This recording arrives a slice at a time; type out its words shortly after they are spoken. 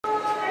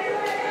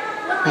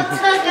的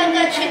车刚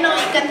刚去弄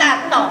一个大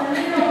洞。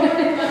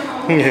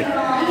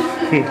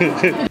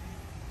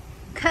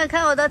看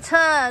看我的车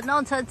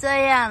弄成这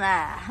样了，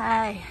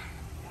哎呀！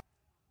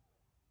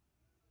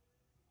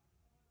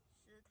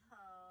石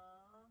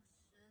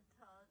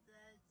头在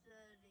这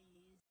里。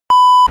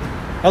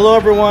Hello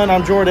everyone,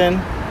 I'm Jordan.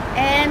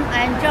 And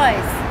I'm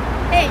Joyce.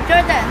 Hey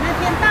Jordan, 那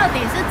天到底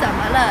是怎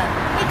么了？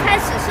一开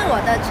始是我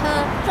的车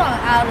撞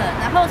凹了，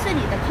然后是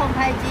你的空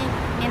拍机，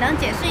你能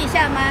解释一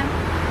下吗？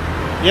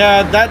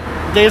 Yeah, that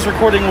day's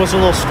recording was a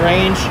little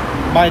strange.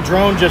 My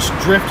drone just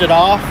drifted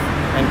off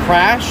and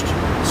crashed,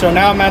 so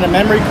now I'm at a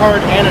memory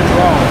card and a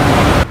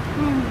drone.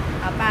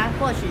 好吧，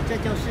或许这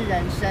就是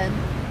人生。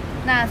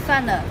那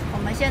算了，我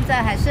们现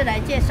在还是来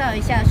介绍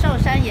一下寿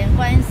山巖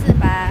观音寺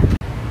吧。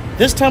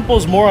This temple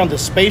is more on the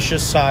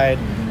spacious side,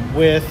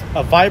 with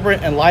a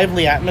vibrant and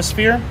lively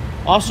atmosphere.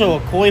 Also, a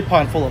koi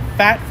pond full of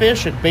fat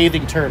fish and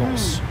bathing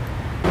turtles.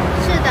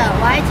 是的，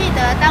我还记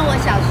得，当我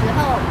小时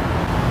候，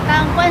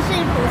当观世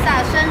音菩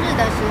萨生日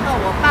的时候，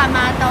我爸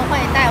妈都会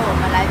带我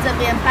们来这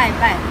边拜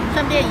拜，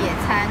顺便野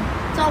餐。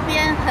周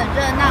边很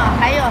热闹，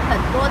还有很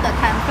多的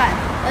摊贩，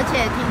而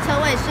且停车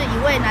位是一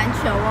位难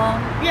求哦，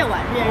越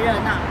晚越热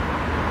闹。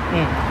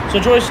So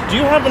Joyce, do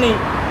you have any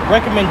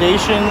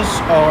recommendations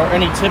or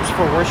any tips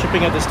for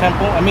worshiping at this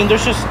temple? I mean,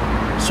 there's just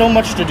so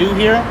much to do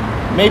here.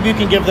 Maybe you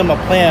can give them a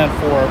plan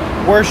for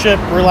worship,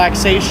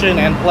 relaxation,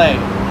 and play.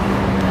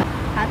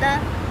 好的，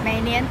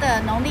每年的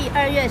农历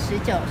2月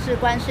19是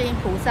观世音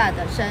菩萨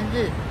的生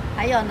日，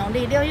还有农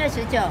历6月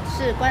19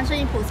是观世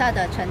音菩萨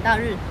的成道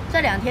日，这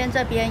2天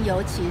这边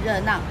尤其热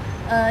闹。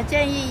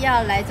建议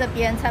要来这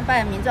边参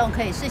拜的民众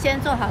可以事先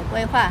做好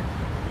规划。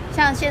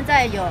像现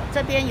在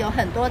这边有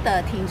很多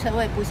的停车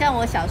位，不像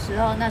我小时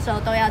候那时候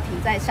都要停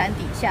在山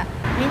底下。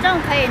民众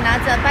可以拿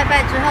着拜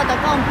拜之后的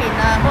贡品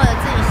呢，或者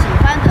自己喜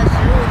欢的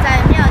食物，在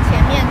庙前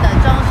面的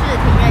中式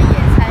庭园野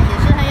餐，也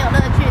是很有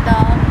乐趣的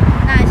哦。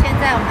那现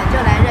在我们就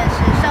来认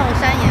识寿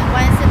山巖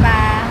观音寺吧。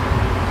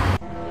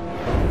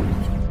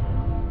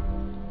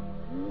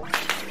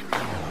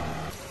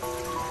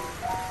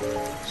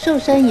寿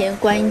山巖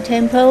观音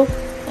Temple,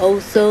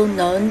 also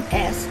known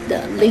as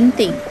the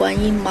Lingding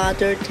Guanyin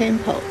Mother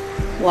Temple,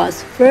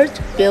 was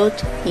first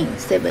built in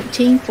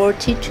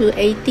 1742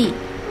 AD.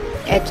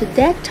 At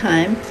that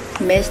time,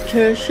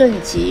 Master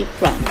Shunji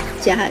from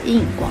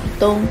Jiayin,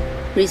 Guangdong,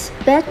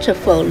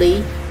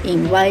 respectfully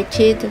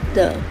invited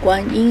the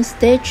Guanyin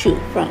statue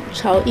from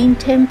Chaoyin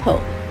Temple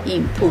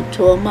in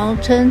Putuo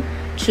Mountain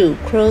to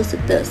cross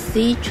the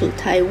sea to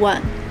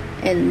Taiwan,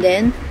 and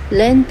then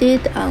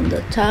landed on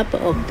the top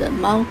of the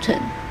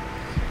mountain.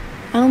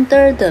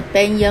 Under the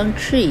banyan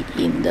tree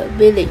in the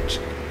village,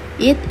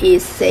 it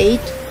is said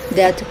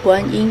that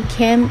Guanyin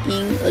came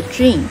in a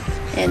dream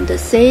and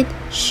said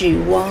she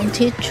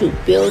wanted to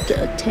build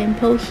a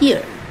temple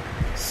here,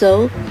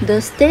 so the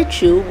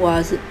statue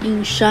was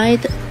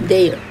enshrined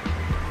there.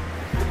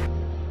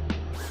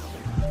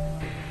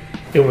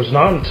 It was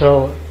not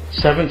until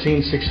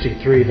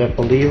 1763 that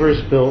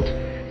believers built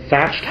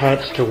thatched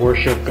huts to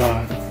worship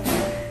God.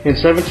 In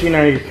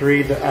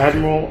 1793, the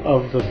admiral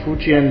of the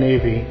Fujian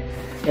Navy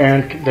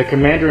and the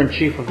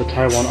commander-in-chief of the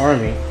Taiwan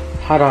Army,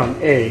 Haran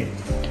A,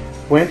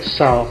 went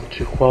south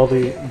to quell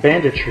the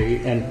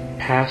banditry and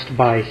passed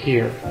by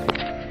here.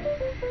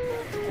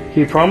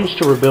 He promised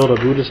to rebuild a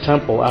Buddhist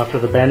temple after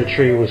the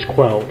banditry was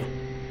quelled.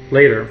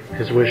 Later,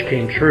 his wish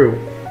came true,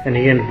 and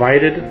he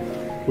invited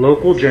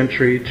local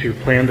gentry to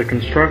plan the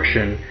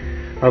construction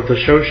of the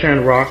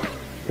Shoshan Rock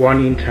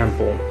Guanyin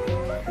Temple.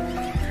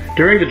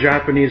 During the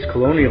Japanese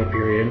colonial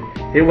period,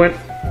 it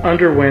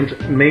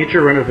underwent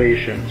major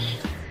renovations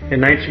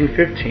in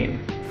 1915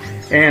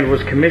 and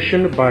was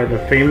commissioned by the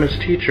famous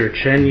teacher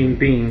Chen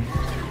Yinbing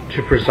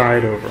to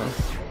preside over.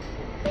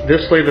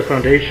 This laid the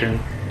foundation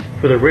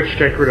for the rich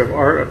decorative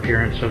art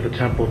appearance of the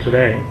temple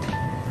today.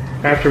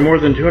 After more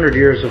than 200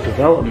 years of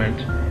development,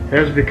 it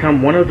has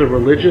become one of the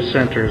religious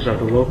centers of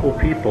the local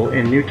people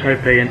in New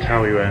Taipei and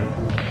Taoyuan.